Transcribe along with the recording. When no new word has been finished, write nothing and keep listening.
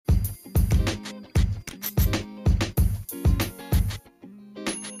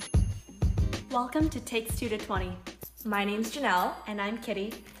Welcome to Takes 2 to 20. My name's Janelle. And I'm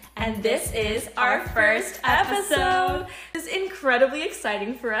Kitty. And this is our first episode. This is incredibly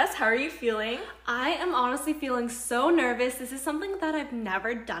exciting for us. How are you feeling? I am honestly feeling so nervous. This is something that I've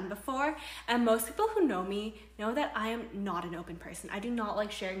never done before. And most people who know me know that I am not an open person. I do not like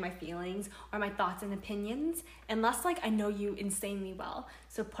sharing my feelings or my thoughts and opinions unless I know you insanely well.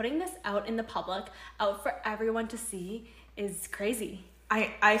 So putting this out in the public, out for everyone to see, is crazy.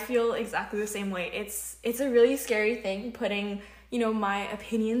 I feel exactly the same way. It's a really scary thing putting, my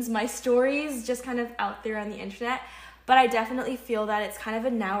opinions, my stories just kind of out there on the internet. But I definitely feel that it's kind of a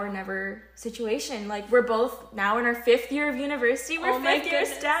now or never situation. We're both now in our 5th year of university. We're fifth year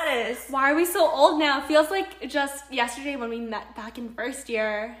status. Why are we so old now? It feels like just yesterday when we met back in first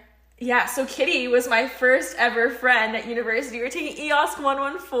year. Yeah, so Kitty was my first ever friend at university. We were taking EOSC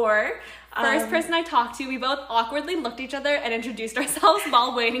 114. First person I talked to, we both awkwardly looked at each other and introduced ourselves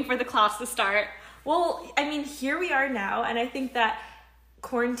while waiting for the class to start. Well, here we are now, and I think that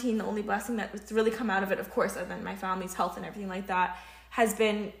quarantine, the only blessing that's really come out of it, of course, other than my family's health and everything like that, has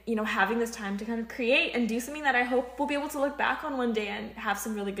been, having this time to kind of create and do something that I hope we'll be able to look back on one day and have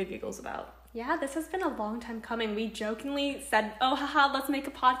some really good giggles about. Yeah, this has been a long time coming. We jokingly said, oh, haha, let's make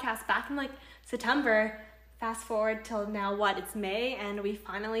a podcast back in September. Fast forward till now, it's May, and we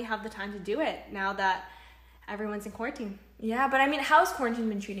finally have the time to do it now that everyone's in quarantine. Yeah, but how's quarantine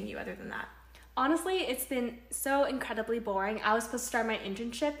been treating you other than that? Honestly, it's been so incredibly boring. I was supposed to start my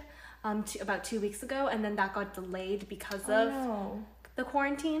internship about 2 weeks ago, and then that got delayed because of the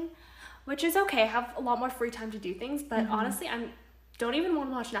quarantine, which is okay. I have a lot more free time to do things, but honestly, I don't even want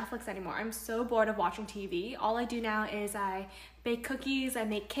to watch Netflix anymore. I'm so bored of watching TV. All I do now is I bake cookies, I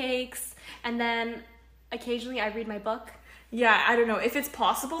make cakes, and then occasionally I read my book. Yeah, I don't know. If it's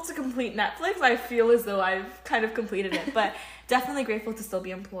possible to complete Netflix, I feel as though I've kind of completed it, but definitely grateful to still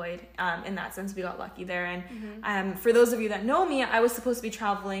be employed. In that sense, we got lucky there. And for those of you that know me, I was supposed to be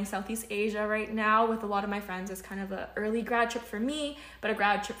traveling Southeast Asia right now with a lot of my friends as kind of an early grad trip for me, but a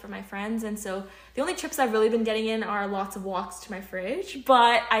grad trip for my friends. And so the only trips I've really been getting in are lots of walks to my fridge,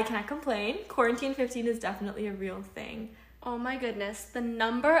 but I can't complain. Quarantine 15 is definitely a real thing. Oh my goodness, the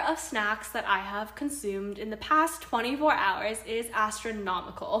number of snacks that I have consumed in the past 24 hours is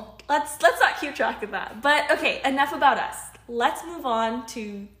astronomical. Let's not keep track of that. But okay, enough about us. Let's move on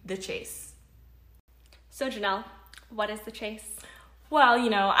to The Chase. So Janelle, what is The Chase? Well,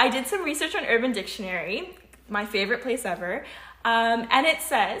 I did some research on Urban Dictionary, my favorite place ever, and it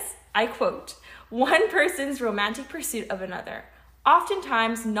says, I quote, "One person's romantic pursuit of another,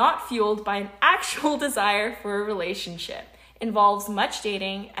 oftentimes not fueled by an actual desire for a relationship, involves much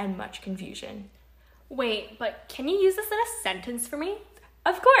dating and much confusion." Wait, but can you use this in a sentence for me?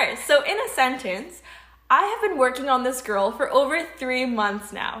 Of course. So in a sentence, I have been working on this girl for over 3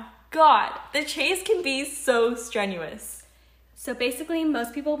 months now. God, The Chase can be so strenuous. So basically,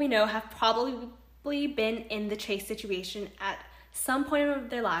 most people we know have probably been in the chase situation at some point of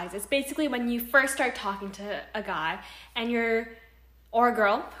their lives. It's basically when you first start talking to a guy and or a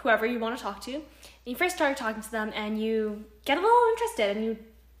girl, whoever you want to talk to, and you first start talking to them and you get a little interested and you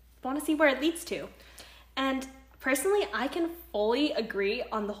want to see where it leads to. And personally, I can fully agree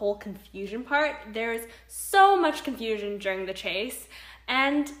on the whole confusion part. There's so much confusion during the chase,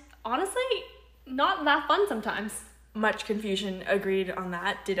 and honestly, not that fun sometimes. Much confusion, agreed on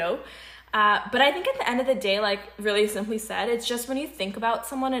that, ditto. But I think at the end of the day, really simply said, it's just when you think about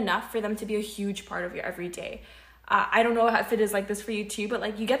someone enough for them to be a huge part of your everyday. I don't know if it is like this for you too,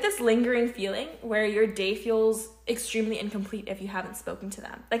 but you get this lingering feeling where your day feels extremely incomplete if you haven't spoken to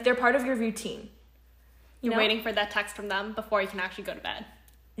them. They're part of your routine. You're waiting for that text from them before you can actually go to bed.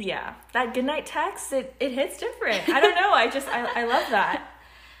 Yeah, that goodnight text, it hits different. I don't know, I love that.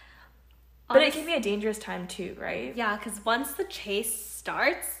 But it can be a dangerous time too, right? Yeah, because once the chase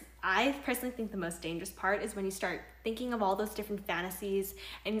starts, I personally think the most dangerous part is when you start thinking of all those different fantasies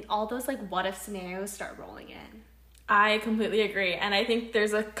and all those what if scenarios start rolling in. I completely agree. And I think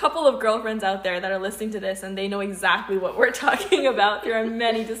there's a couple of girlfriends out there that are listening to this and they know exactly what we're talking about. There are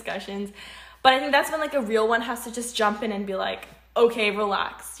many discussions. But I think that's when a real one has to just jump in and be like, okay,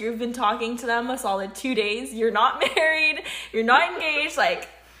 relax. You've been talking to them a solid 2 days. You're not married. You're not engaged.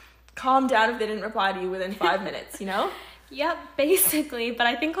 Calm down if they didn't reply to you within 5 minutes, Yep, basically. But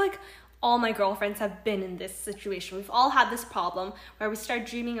I think all my girlfriends have been in this situation. We've all had this problem where we start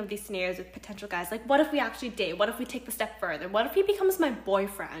dreaming of these scenarios with potential guys. What if we actually date? What if we take the step further? What if he becomes my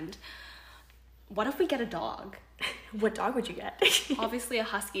boyfriend? What if we get a dog? What dog would you get? Obviously a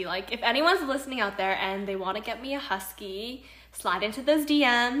husky. If anyone's listening out there and they want to get me a husky, slide into those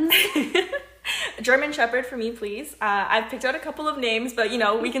DMs. German Shepherd for me, please. I've picked out a couple of names, but, you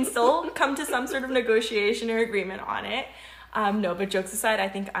know, we can still come to some sort of negotiation or agreement on it. No, but jokes aside, I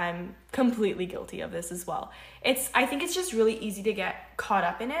think I'm completely guilty of this as well. I think it's just really easy to get caught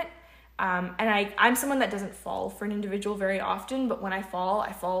up in it. And I'm someone that doesn't fall for an individual very often, but when I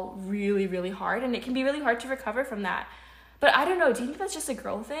fall really, really hard, and it can be really hard to recover from that. But I don't know, do you think that's just a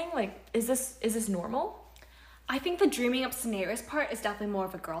girl thing? Like, is this normal? I think the dreaming up scenarios part is definitely more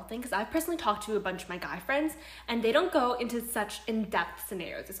of a girl thing, because I've personally talked to a bunch of my guy friends, and they don't go into such in-depth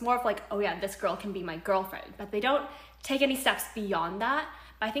scenarios. It's more of like, oh yeah, this girl can be my girlfriend, but they don't take any steps beyond that.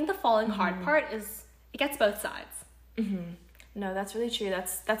 But I think the falling hard part is, it gets both sides. Mm-hmm. No, that's really true.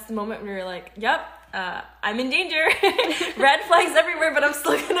 That's the moment where you're like, yep, I'm in danger. Red flags everywhere, but I'm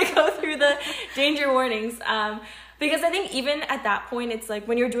still going to go through the danger warnings. Because I think even at that point, it's like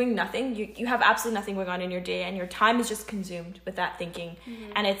when you're doing nothing, you have absolutely nothing going on in your day, and your time is just consumed with that thinking.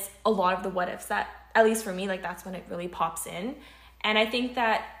 Mm-hmm. And it's a lot of the what ifs that, at least for me, like that's when it really pops in. And I think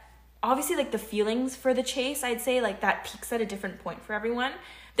that obviously like the feelings for the chase, I'd say like that peaks at a different point for everyone.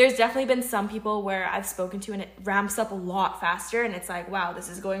 There's definitely been some people where I've spoken to and it ramps up a lot faster, and it's like, wow, this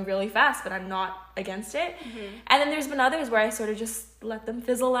is going really fast, but I'm not against it. Mm-hmm. And then there's been others where I sort of just let them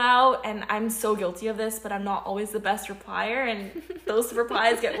fizzle out, and I'm so guilty of this, but I'm not always the best replier, and those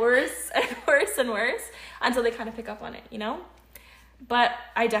replies get worse and worse and worse until they kind of pick up on it, you know? But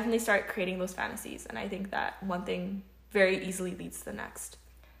I definitely start creating those fantasies, and I think that one thing very easily leads to the next.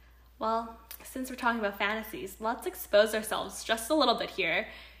 Well, since we're talking about fantasies, let's expose ourselves just a little bit here.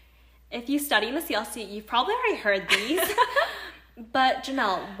 If you study in the CLC, you've probably already heard these. But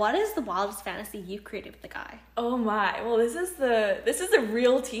Janelle, what is the wildest fantasy you've created with a guy? Oh my, well this is the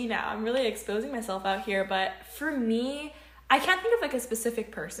real tea now. I'm really exposing myself out here, but for me, I can't think of like a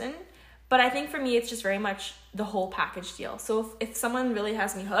specific person, but I think for me it's just very much the whole package deal. So if someone really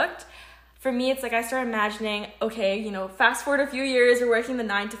has me hooked, for me, it's like I start imagining, okay, you know, fast forward a few years, we're working the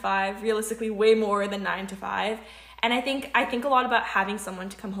 9 to 5, realistically way more than 9 to 5. And I think a lot about having someone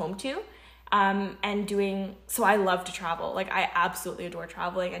to come home to, and doing, so I love to travel. Like I absolutely adore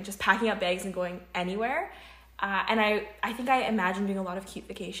traveling and just packing up bags and going anywhere. And I think I imagine doing a lot of cute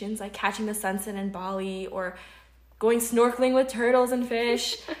vacations, like catching the sunset in Bali or going snorkeling with turtles and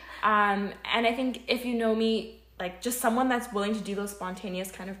fish. And I think if you know me, like just someone that's willing to do those spontaneous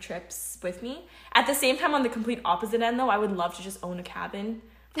kind of trips with me. At the same time, on the complete opposite end though, I would love to just own a cabin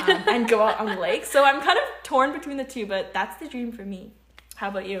and go out on the lake. So I'm kind of torn between the two, but that's the dream for me. How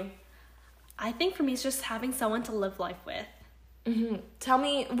about you? I think for me it's just having someone to live life with. Mm-hmm. Tell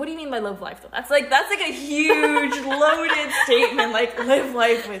me, what do you mean by live life though? That's like a huge loaded statement, like live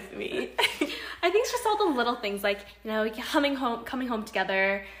life with me. I think it's just all the little things, like, you know, coming home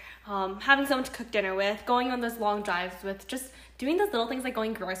together, having someone to cook dinner with, going on those long drives with, just doing those little things like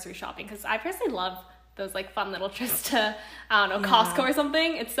going grocery shopping, because I personally love those like fun little trips to, I don't know, Costco or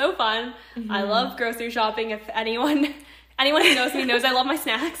something. It's so fun. Mm-hmm. I love grocery shopping. If anyone who knows me knows I love my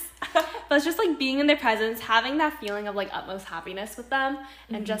snacks. But it's just like being in their presence, having that feeling of like utmost happiness with them,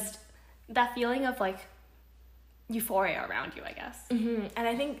 mm-hmm. and just that feeling of like euphoria around you, I guess. Mm-hmm. And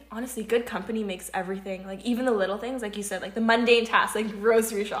I think honestly good company makes everything, like even the little things, like you said, like the mundane tasks, like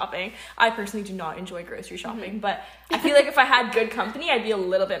grocery shopping. I personally do not enjoy grocery shopping, mm-hmm. but I feel like if I had good company, I'd be a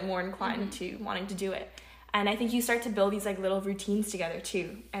little bit more inclined mm-hmm. to wanting to do it. And I think you start to build these like little routines together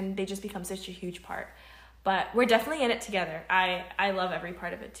too, and they just become such a huge part. But we're definitely in it together. I love every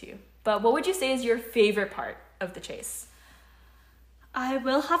part of it too. But what would you say is your favorite part of the chase? I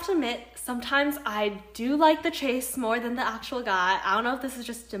will have to admit, sometimes I do like the chase more than the actual guy. I don't know if this is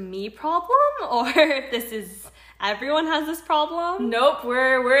just a me problem or if this is everyone has this problem. Nope,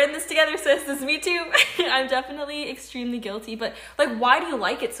 we're in this together, sis. This is me too. I'm definitely extremely guilty. But like, why do you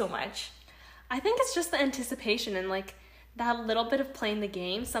like it so much? I think it's just the anticipation and like that little bit of playing the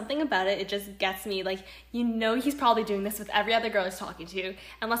game. Something about it just gets me. Like, you know, he's probably doing this with every other girl he's talking to.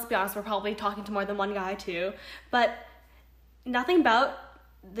 And let's be honest, we're probably talking to more than one guy too. But nothing about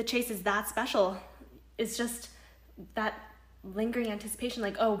the chase is that special. It's just that lingering anticipation,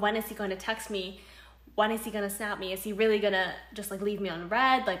 like, oh, when is he going to text me? When is he going to snap me? Is he really going to just like leave me on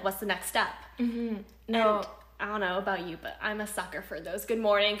red? Like, what's the next step? Mm-hmm. No, and I don't know about you, but I'm a sucker for those good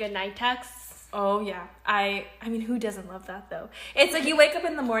morning, good night texts. Oh yeah, I mean, who doesn't love that though? It's like you wake up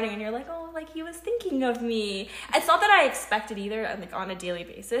in the morning and you're like, oh, like he was thinking of me. It's not that I expect it either, like on a daily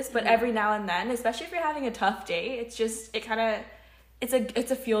basis, but mm-hmm. every now and then, especially if you're having a tough day, it's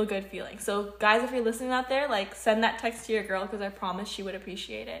a feel good feeling. So guys, if you're listening out there, like send that text to your girl, because I promise she would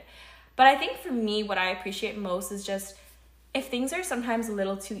appreciate it. But I think for me, what I appreciate most is just if things are sometimes a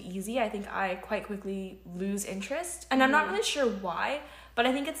little too easy, I think I quite quickly lose interest, and I'm not really sure why. But but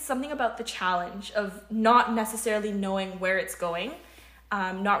I think it's something about the challenge of not necessarily knowing where it's going,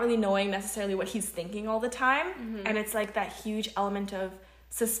 not really knowing necessarily what he's thinking all the time, and it's like that huge element of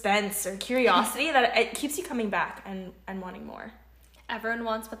suspense or curiosity that it keeps you coming back and wanting more. Everyone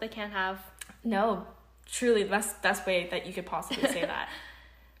wants what they can't have. No, truly, the best way that you could possibly say that.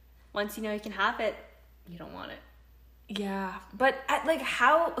 Once you know you can have it, you don't want it. Yeah, but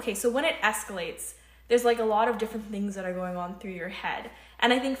so when it escalates, there's like a lot of different things that are going on through your head.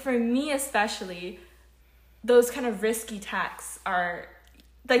 And I think for me especially, those kind of risky texts are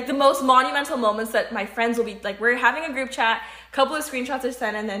like the most monumental moments that my friends will be like, we're having a group chat, a couple of screenshots are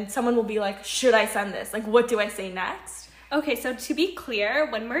sent, and then someone will be like, should I send this? Like, what do I say next? Okay, so to be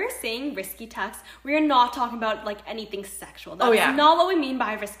clear, when we're saying risky text, we are not talking about like anything sexual. That's not what we mean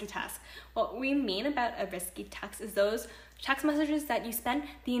by risky text. What we mean about a risky text is those text messages that you spend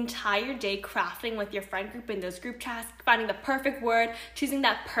the entire day crafting with your friend group in those group chats, finding the perfect word, choosing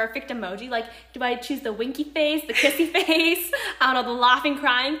that perfect emoji. Like, do I choose the winky face, the kissy face, I don't know, the laughing,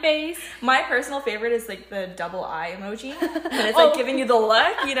 crying face? My personal favorite is like the double eye emoji. And it's like giving you the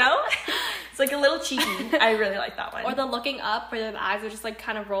look, you know? It's like a little cheeky. I really like that one. Or the looking up where the eyes are just like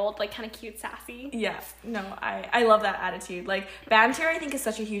kind of rolled, like kind of cute, sassy. Yeah, no, I love that attitude. Like, banter, I think, is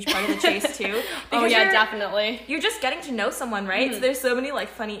such a huge part of the chase too. Oh yeah, definitely. You're just getting to know someone, right? So there's so many like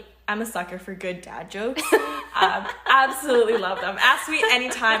funny, I'm a sucker for good dad jokes. Absolutely love them. Ask me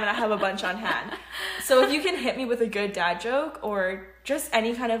anytime and I have a bunch on hand. So if you can hit me with a good dad joke or just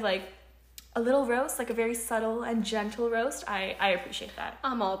any kind of like a little roast, like a very subtle and gentle roast, I appreciate that.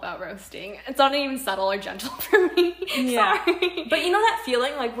 I'm all about roasting. It's not even subtle or gentle for me. Yeah. Sorry. But you know that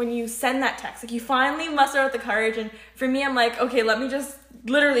feeling like when you send that text, like you finally muster out the courage, and for me I'm like, okay, let me just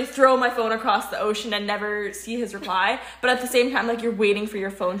literally throw my phone across the ocean and never see his reply. But at the same time, like, you're waiting for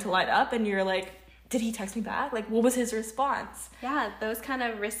your phone to light up and you're like, did he text me back? Like, what was his response? Yeah, those kind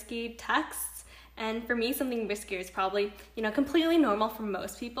of risky texts. And for me, something riskier is probably, you know, completely normal for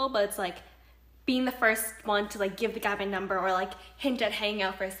most people, but it's like being the first one to like give the guy my number or like hint at hanging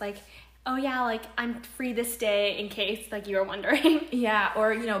out first, like, oh yeah, like I'm free this day in case like you were wondering. Yeah,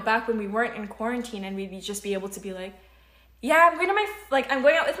 or, you know, back when we weren't in quarantine and we'd just be able to be like, yeah, I'm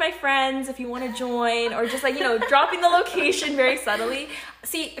going out with my friends if you want to join, or just like, you know, dropping the location very subtly.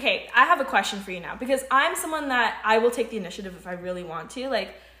 See, okay, I have a question for you now, because I'm someone that I will take the initiative if I really want to.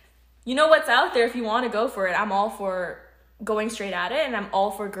 Like, you know what's out there, if you want to go for it, I'm all for going straight at it, and I'm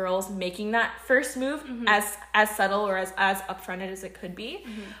all for girls making that first move as subtle or as upfronted as it could be.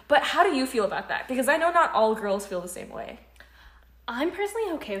 But how do you feel about that? Because I know not all girls feel the same way. I'm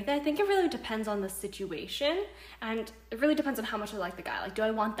personally okay with it. I think it really depends on the situation, and it really depends on how much I like the guy. Like, do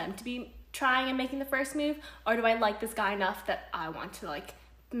I want them to be trying and making the first move, or do I like this guy enough that I want to like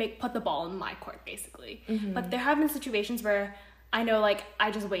put the ball in my court, basically? But there have been situations where I know, like,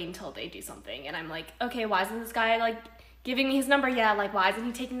 I just wait until they do something, and I'm like, okay, why isn't this guy like giving me his number? Yeah, like, why isn't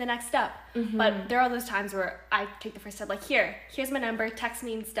he taking the next step? But there are those times where I take the first step, like, here's my number, text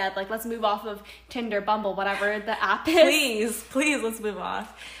me instead, like, let's move off of Tinder, Bumble, whatever the app is. Please, let's move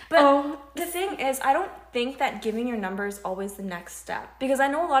off. But the thing is, I don't think that giving your number is always the next step, because I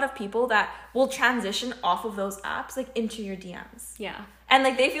know a lot of people that will transition off of those apps, like, into your DMs. Yeah. And,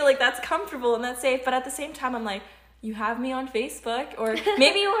 like, they feel like that's comfortable and that's safe, but at the same time, I'm like, you have me on Facebook, or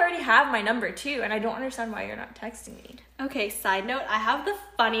maybe you already have my number too, and I don't understand why you're not texting me. Okay, side note, I have the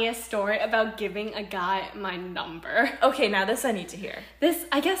funniest story about giving a guy my number. Okay, now this I need to hear. This,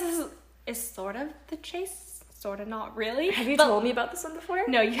 I guess, is sort of the chase, sort of not really. Have you told me about this one before?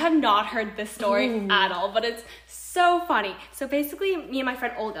 No, you have not heard this story at all, but it's so funny. So basically, me and my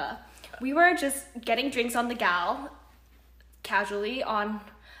friend Olga, we were just getting drinks on the Gal, casually on,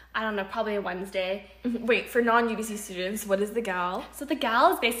 I don't know, probably a Wednesday. Wait, for non-UBC students, what is the Gal? So the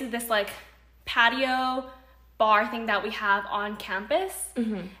Gal is basically this like patio bar thing that we have on campus,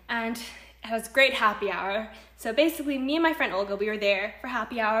 and it was great happy hour. So basically, me and my friend Olga, we were there for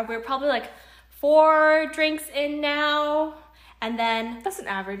happy hour. We were probably like 4 drinks in now, and then that's an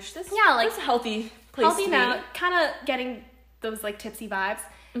average. That's a healthy place to be. Now, kind of getting those like tipsy vibes.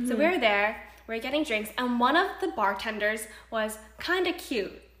 So we were there, we were getting drinks, and one of the bartenders was kind of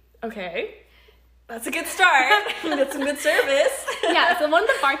cute. Okay. That's a good start. That's some good service. Yeah, so one of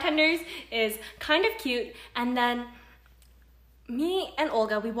the bartenders is kind of cute, and then me and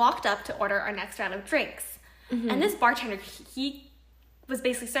Olga, we walked up to order our next round of drinks. And this bartender, he was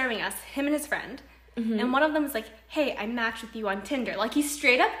basically serving us, him and his friend. And one of them was like, hey, I matched with you on Tinder. Like, he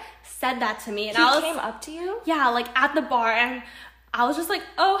straight up said that to me. And he came up to you? Yeah, like at the bar, and I was just like,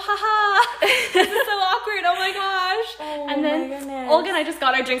 oh, haha, this is so awkward, oh my gosh. And then Olga and I just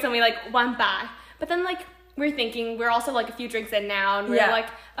got our drinks and we like went back. But then like we're thinking, we're also like a few drinks in now, and we're like,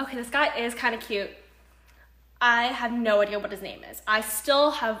 okay, this guy is kind of cute. I have no idea what his name is. I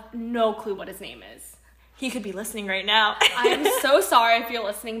still have no clue what his name is. He could be listening right now. I am so sorry if you're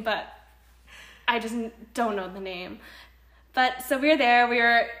listening, but I just don't know the name. But so we were there, we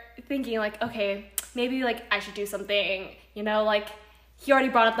were thinking like, okay, maybe like I should do something, you know, like he already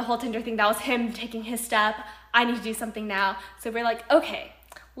brought up the whole Tinder thing. That was him taking his step. I need to do something now. So we're like, okay,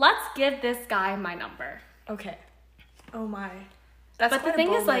 let's give this guy my number. Okay. Oh my. But the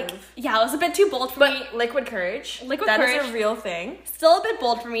thing is, like, yeah, it was a bit too bold for me. Liquid courage. That is a real thing. Still a bit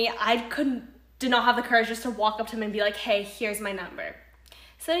bold for me. I did not have the courage just to walk up to him and be like, hey, here's my number.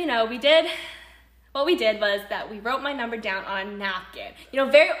 So, you know, what we did was that we wrote my number down on a napkin. You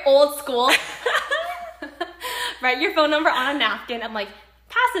know, very old school. Write your phone number on a napkin and, like,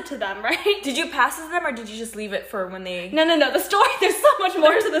 pass it to them, right? Did you pass it to them or did you just leave it for when they... No. The story, there's so much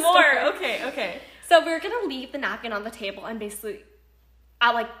more to the story. Okay. So we were going to leave the napkin on the table and basically...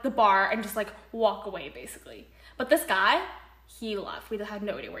 at like the bar and just like walk away basically. But this guy, he left. We had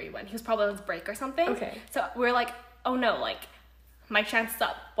no idea where he went. He was probably on his break or something. Okay. So we were like, oh no, like my chance is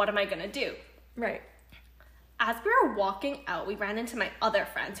up. What am I gonna do? Right. As we were walking out, we ran into my other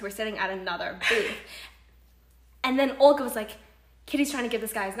friends who were sitting at another booth. And then Olga was like, Kitty's trying to give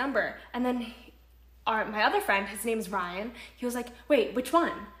this guy his number. And then my other friend, his name's Ryan, he was like, wait, which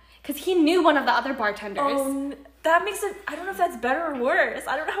one? Because he knew one of the other bartenders. Oh, that makes it... I don't know if that's better or worse.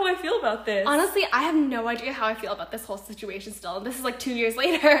 I don't know how I feel about this. Honestly, I have no idea how I feel about this whole situation still. This is like 2 years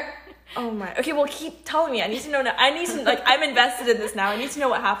later. Oh my... Okay, well, keep telling me. I need to know now. I need to... Like, I'm invested in this now. I need to know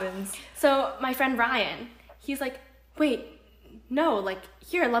what happens. So, my friend Ryan, he's like, wait, no, like,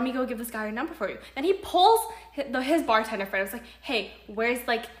 here, let me go give this guy your number for you. And he pulls his bartender friend. I was like, hey, where's,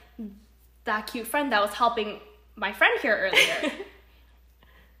 like, that cute friend that was helping my friend here earlier?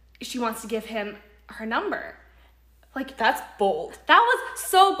 She wants to give him her number. Like, that's bold. That was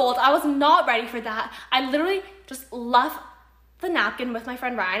so bold. I was not ready for that. I literally just left the napkin with my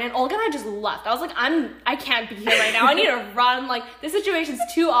friend Ryan, and Olga and I just left. I was like, I can't be here right now. I need to run. Like, this situation's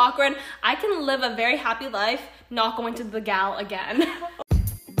too awkward. I can live a very happy life not going to the gal again.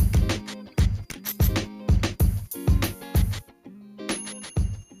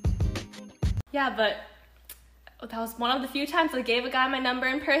 Yeah, but that was one of the few times I gave a guy my number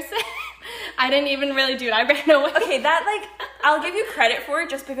in person. I didn't even really do it. I ran away. Okay, that, like, I'll give you credit for it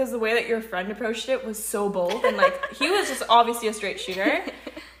just because the way that your friend approached it was so bold. And, like, he was just obviously a straight shooter.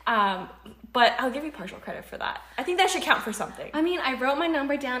 But I'll give you partial credit for that. I think that should count for something. I mean, I wrote my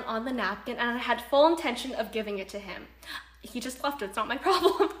number down on the napkin and I had full intention of giving it to him. He just left it. It's not my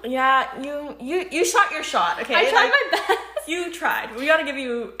problem. Yeah, you shot your shot, okay? I tried my best. You tried. We gotta give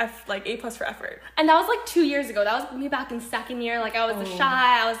you A+ for effort. And that was like 2 years ago. That was me back in second year. Like, I was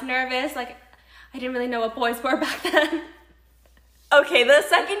shy. I was nervous. Like, I didn't really know what boys were back then. Okay, the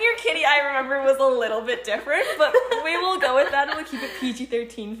second year Kitty I remember was a little bit different, but we will go with that and we'll keep it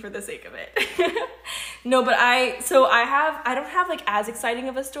PG-13 for the sake of it. No, but I don't have like as exciting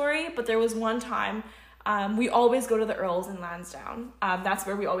of a story, but there was one time, we always go to the Earls in Lansdowne. That's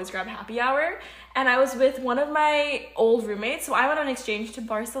where we always grab happy hour. And I was with one of my old roommates, so I went on exchange to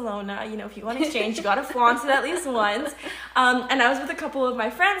Barcelona. You know, if you go on exchange, you gotta flaunt it at least once. And I was with a couple of my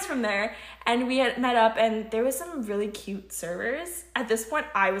friends from there, and we had met up, and there was some really cute servers. At this point,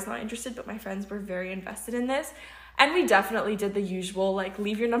 I was not interested, but my friends were very invested in this. And we definitely did the usual, like,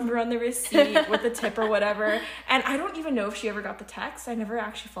 leave your number on the receipt with the tip or whatever. And I don't even know if she ever got the text. I never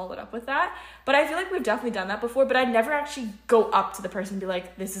actually followed up with that. But I feel like we've definitely done that before, but I'd never actually go up to the person and be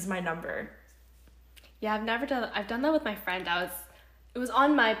like, this is my number. Yeah, I've done that with my friend. It was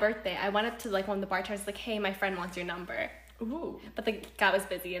on my birthday. I went up to like one of the bartenders, like, hey, my friend wants your number. Ooh. But the guy was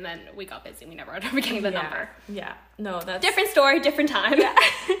busy, and then we got busy. We never ended up getting the number. Yeah. No, that's... Different story, different time. Yeah.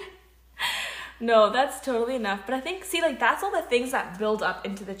 No, that's totally enough. But I think, see, like, that's all the things that build up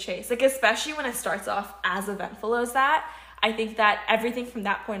into the chase. Like, especially when it starts off as eventful as that. I think that everything from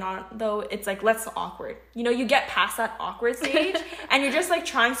that point on, though, it's like, less awkward. You know, you get past that awkward stage, and you're just, like,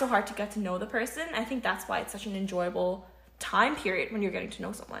 trying so hard to get to know the person. I think that's why it's such an enjoyable time period when you're getting to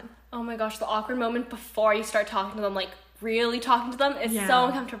know someone. Oh my gosh, the awkward moment before you start talking to them, like, really talking to them is so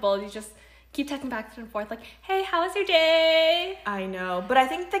uncomfortable. You just keep texting back and forth, like, hey, how was your day? I know. But I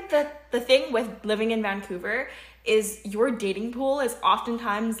think, like, the thing with living in Vancouver is your dating pool is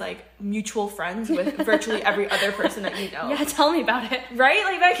oftentimes, like, mutual friends with virtually every other person that you know. Yeah, tell me about it. Right?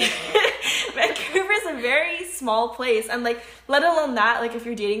 Like, Vancouver is a very small place. And, like, let alone that, like, if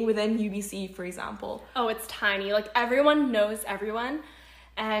you're dating within UBC, for example. Oh, it's tiny. Like, everyone knows everyone.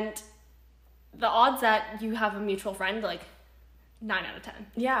 And the odds that you have a mutual friend, like, 9 out of 10.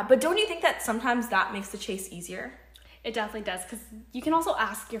 Yeah, but don't you think that sometimes that makes the chase easier? It definitely does, because you can also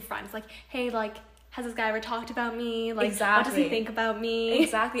ask your friends, like, hey, like, has this guy ever talked about me? Like, what does he think about me?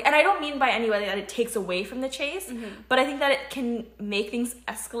 Exactly. And I don't mean by any way that it takes away from the chase, but I think that it can make things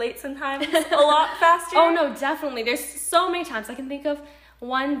escalate sometimes a lot faster. Oh, no, definitely. There's so many times. I can think of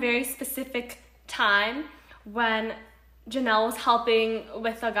one very specific time when Janelle was helping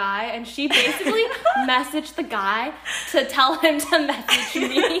with a guy, and she basically messaged the guy to tell him to message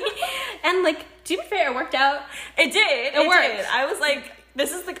me. And, like, to be fair, it worked out. It did. It worked. Did. I was like,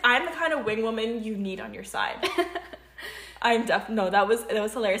 I'm the kind of wing woman you need on your side. That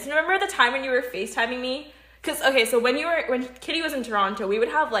was hilarious. And remember the time when you were FaceTiming me? Because, okay, so when Kitty was in Toronto, we would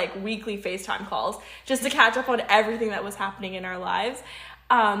have, like, weekly FaceTime calls just to catch up on everything that was happening in our lives.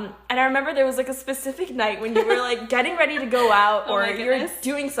 And I remember there was, like, a specific night when you were, like, getting ready to go out or you were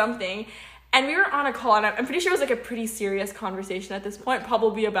doing something. And we were on a call, and I'm pretty sure it was, like, a pretty serious conversation at this point,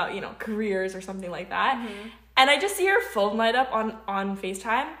 probably about, careers or something like that. Mm-hmm. And I just see her phone light up on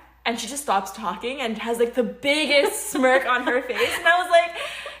FaceTime, and she just stops talking and has, like, the biggest smirk on her face. And I was like,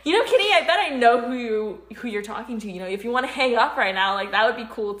 Kitty, I bet I know who you're talking to. If you want to hang up right now, like, that would be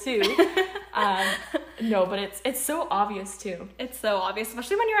cool, too. No, but it's so obvious, too. It's so obvious,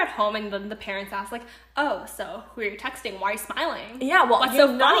 especially when you're at home and then the parents ask, like, oh, so who are you texting? Why are you smiling? Yeah, well, what's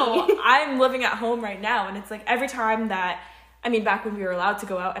so funny? I'm living at home right now, and it's, like, every time that... back when we were allowed to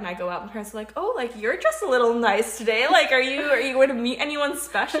go out and I go out, my parents were like, oh, like, you're just a little nice today. Like, are you going to meet anyone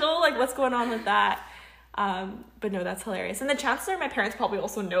special? Like, what's going on with that? But no, that's hilarious. And the chances are my parents probably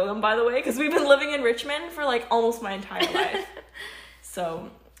also know them, by the way, because we've been living in Richmond for, like, almost my entire life. So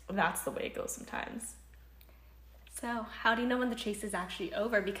that's the way it goes sometimes. So how do you know when the chase is actually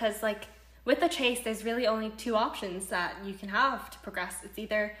over? Because, like, with the chase, there's really only 2 options that you can have to progress. It's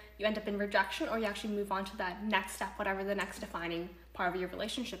either you end up in rejection or you actually move on to that next step, whatever the next defining part of your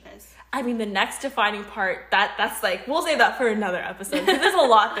relationship is. The next defining part, that's like, we'll save that for another episode, because there's a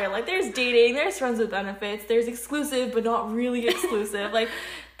lot there. Like, there's dating, there's friends with benefits, there's exclusive but not really exclusive. Like,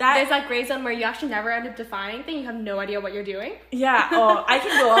 there's that gray zone where you actually never end up defining anything. You have no idea what you're doing. Yeah. Oh, I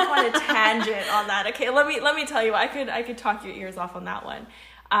can go off on a tangent on that. Okay, let me tell you, I could talk your ears off on that one.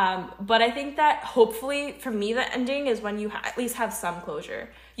 But I think that hopefully for me, the ending is when you at least have some closure.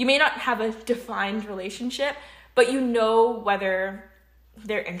 You may not have a defined relationship, but whether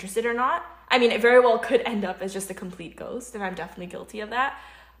they're interested or not. It very well could end up as just a complete ghost, and I'm definitely guilty of that.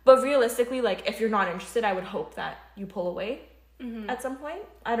 But realistically, like, if you're not interested, I would hope that you pull away at some point.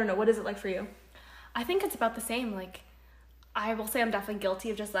 I don't know. What is it like for you? I think it's about the same. Like, I will say I'm definitely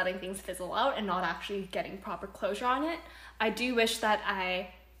guilty of just letting things fizzle out and not actually getting proper closure on it. I do wish that I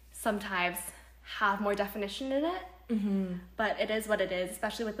sometimes have more definition in it, but it is what it is,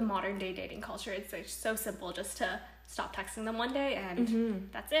 especially with the modern day dating culture. It's like so simple just to stop texting them one day and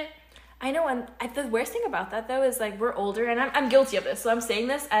that's it. I know, and the worst thing about that, though, is, like, we're older, and I'm guilty of this, so I'm saying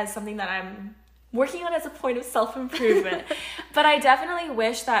this as something that I'm working on as a point of self-improvement. But I definitely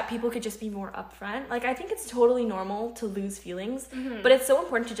wish that people could just be more upfront. Like, I think it's totally normal to lose feelings, but it's so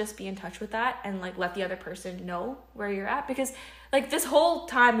important to just be in touch with that and, like, let the other person know where you're at, because, like, this whole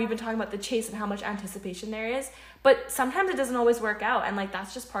time we've been talking about the chase and how much anticipation there is, but sometimes it doesn't always work out, and, like,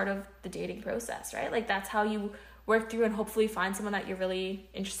 that's just part of the dating process, right? Like, that's how you work through and hopefully find someone that you're really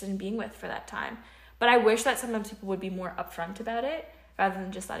interested in being with for that time. But I wish that sometimes people would be more upfront about it rather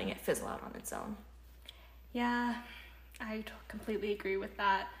than just letting it fizzle out on its own. Yeah, I completely agree with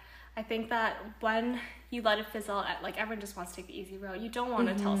that. I think that when you let it fizzle out, like, everyone just wants to take the easy road. You don't want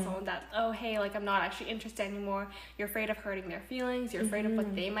to tell someone that, oh, hey, like, I'm not actually interested anymore. You're afraid of hurting their feelings. You're afraid of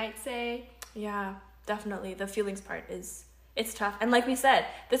what they might say. Yeah, definitely. The feelings part it's tough. And like we said,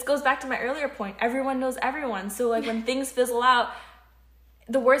 this goes back to my earlier point. Everyone knows everyone. So, like, when things fizzle out,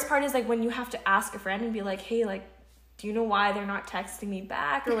 the worst part is, like, when you have to ask a friend and be like, hey, like, do you know why they're not texting me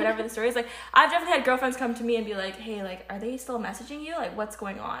back or whatever the story is? Like, I've definitely had girlfriends come to me and be like, hey, like, are they still messaging you? Like, what's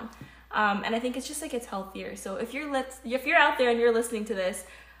going on? And I think it's just, like, it's healthier. So if you're out there and you're listening to this,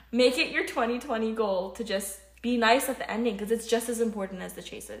 make it your 2020 goal to just be nice at the ending, because it's just as important as the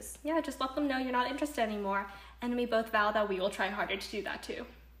chases. Yeah, just let them know you're not interested anymore. And we both vow that we will try harder to do that too.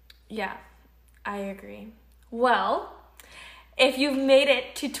 Yeah, I agree. Well, if you've made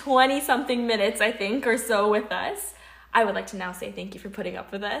it to 20-something minutes, I think, or so with us, I would like to now say thank you for putting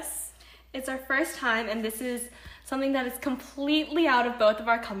up with us. It's our first time, and this is something that is completely out of both of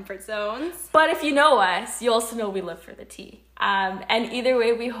our comfort zones. But if you know us, you also know we live for the tea. And either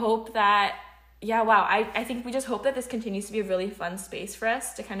way, we hope that, I think we just hope that this continues to be a really fun space for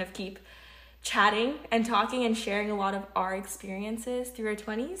us to kind of keep chatting and talking and sharing a lot of our experiences through our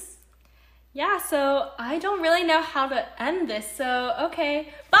 20s. Yeah, so I don't really know how to end this. So,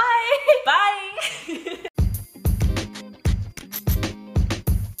 okay. Bye. Bye.